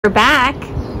We're back.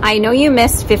 I know you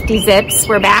missed 50 Zips.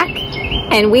 We're back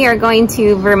and we are going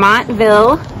to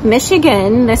Vermontville,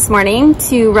 Michigan this morning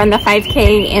to run the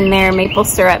 5K in their maple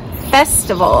syrup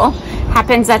festival.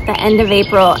 Happens at the end of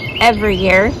April every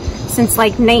year since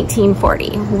like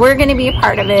 1940. We're going to be a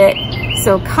part of it,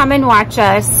 so come and watch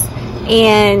us.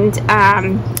 And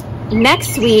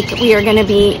next week we are going to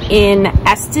be in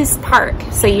Estes Park,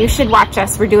 so you should watch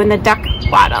us. We're doing the duck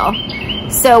waddle.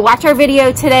 So watch our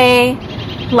video today,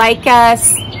 like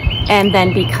us, and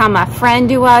then become a friend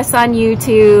to us on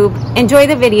YouTube. Enjoy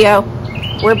the video.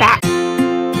 We're back. We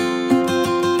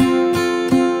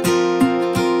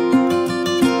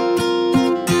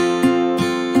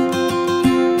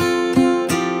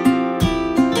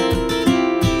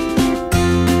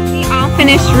all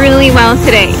finished really well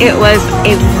today. It was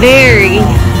a very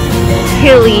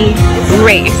hilly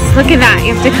race. Look at that.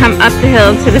 You have to come up the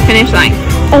hill to the finish line.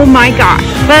 Oh my gosh.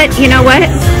 But you know what?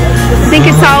 I think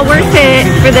it's all worth it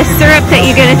for the syrup that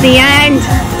you get at the end.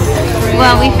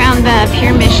 Well, we found the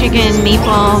Pure Michigan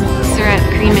maple syrup,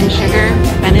 cream and sugar,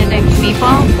 Benedict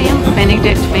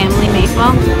family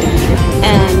maple,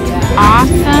 and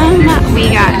awesome.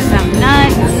 We got some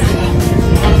nuts,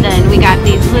 and then we got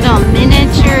these little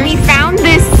miniatures. We found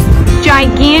this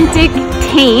gigantic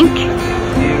tank.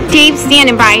 Dave's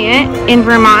standing by it in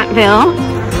Vermontville.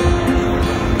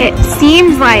 It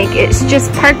seems like it's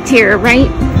just parked here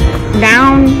right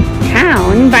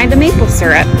downtown by the maple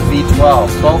syrup.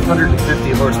 V12,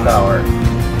 1250 horsepower.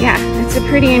 Yeah, it's a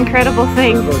pretty incredible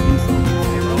thing.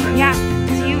 Yeah,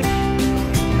 it's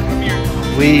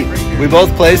huge. We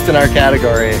both placed in our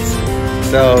categories.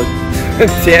 So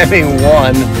Tammy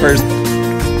won first.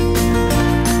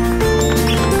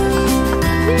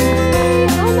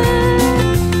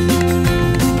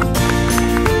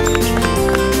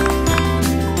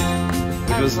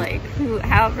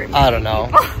 I don't know.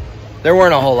 There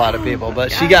weren't a whole lot of people,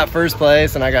 but she got first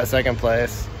place and I got second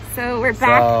place. So we're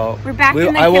back. So we're back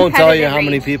in the I won't tell you how range.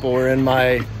 many people were in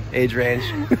my age range,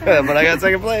 but I got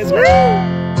second place. Woo!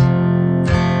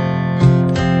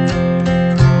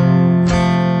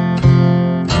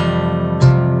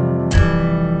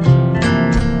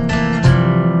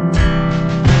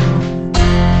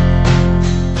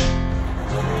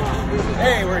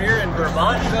 Hey, we're here in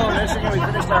Vermontville, Michigan. We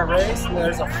finished our race, and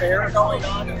there's a fair going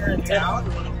on here in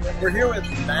town. We're here with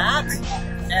Matt,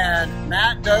 and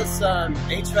Matt does some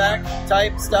HVAC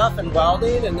type stuff and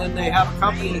welding, and then they have a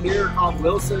company here called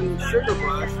Wilson Sugar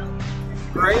Bush.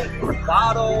 Great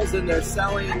bottles, and they're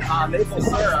selling maple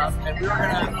syrup, and we were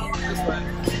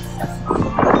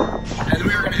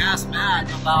gonna ask Matt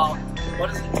about what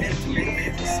does it take to make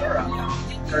maple syrup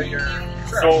for your syrup.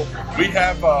 So we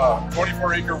have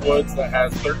 24-acre woods that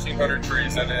has 1,300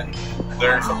 trees in it.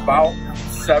 There's about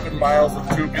 7 miles of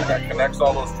tubing that connects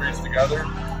all those trees together,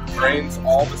 drains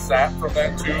all the sap from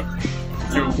that tube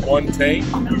to one tank.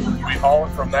 We haul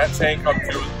it from that tank up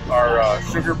to our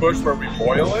sugar bush where we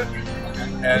boil it.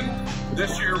 And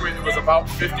this year it was about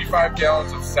 55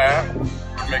 gallons of sap to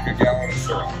make a gallon of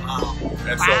syrup.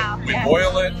 And so we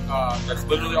boil it, that's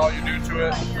literally all you do to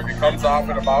it. It comes off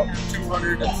at about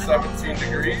 217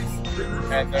 degrees,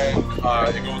 and then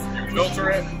you filter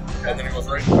it, and then it goes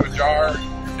right into a jar,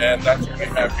 and that's what we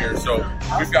have here. So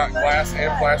we've got glass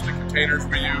and plastic containers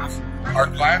we use. Our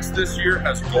glass this year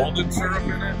has golden syrup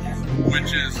in it,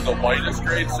 which is the lightest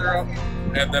grade syrup.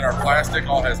 And then our plastic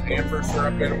all has amber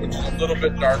syrup in it, which is a little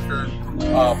bit darker,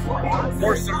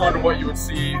 more similar to what you would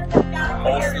see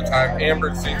most of the time.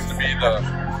 Amber seems to be the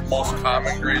most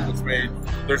common grade that's made.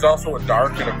 There's also a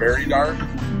dark and a very dark,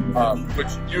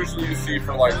 which usually you see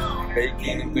for like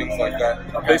baking and things like that.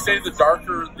 They say the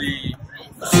darker the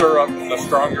syrup, the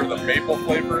stronger the maple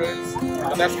flavor is,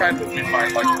 and that's kind of what we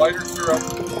find. Like lighter syrup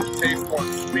tastes more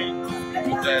sweet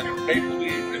than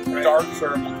mapley, and dark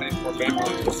syrup will taste more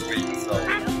mapley than sweet. So,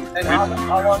 and how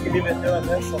long have you been doing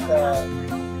this at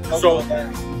the local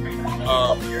event?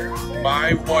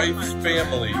 My wife's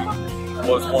family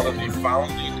was one of the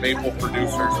founding maple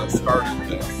producers that started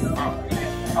this.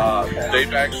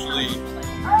 They've actually,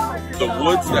 the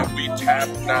woods that we tap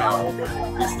now,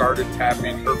 we started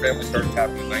tapping, her family started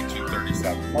tapping in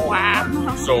 1937.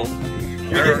 Wow. So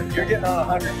you're getting on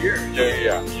 100 years.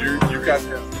 Yeah. You've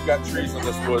got trees in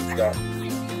this woods that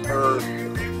her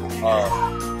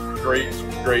great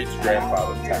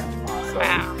grandfather tapped. So,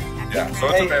 wow. Yeah, so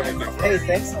it's a family thing. Hey,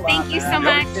 thanks a lot. Thank you so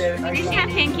much. We didn't have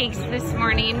pancakes this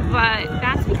morning, but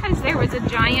that's because there was a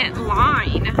giant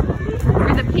line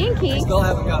for the pancakes. Still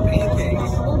haven't got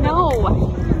pancakes. No.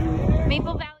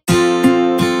 Maple Valley.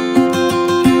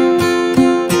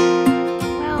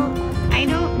 Well, I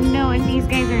don't know if these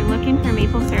guys are looking for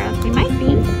maple syrup. They might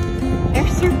be. They're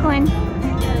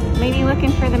snorkeling. Maybe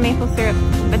looking for the maple syrup,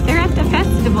 but they're at the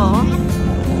festival.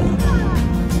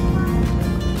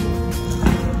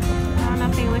 I don't know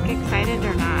if they look excited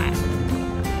or not.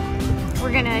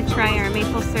 We're gonna try our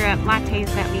maple syrup lattes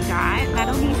that we got.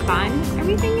 That'll be fun.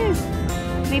 Everything is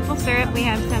maple syrup. We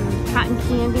have some cotton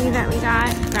candy that we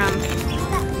got from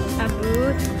a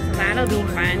booth. So that'll be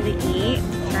fun to eat.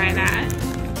 Try that.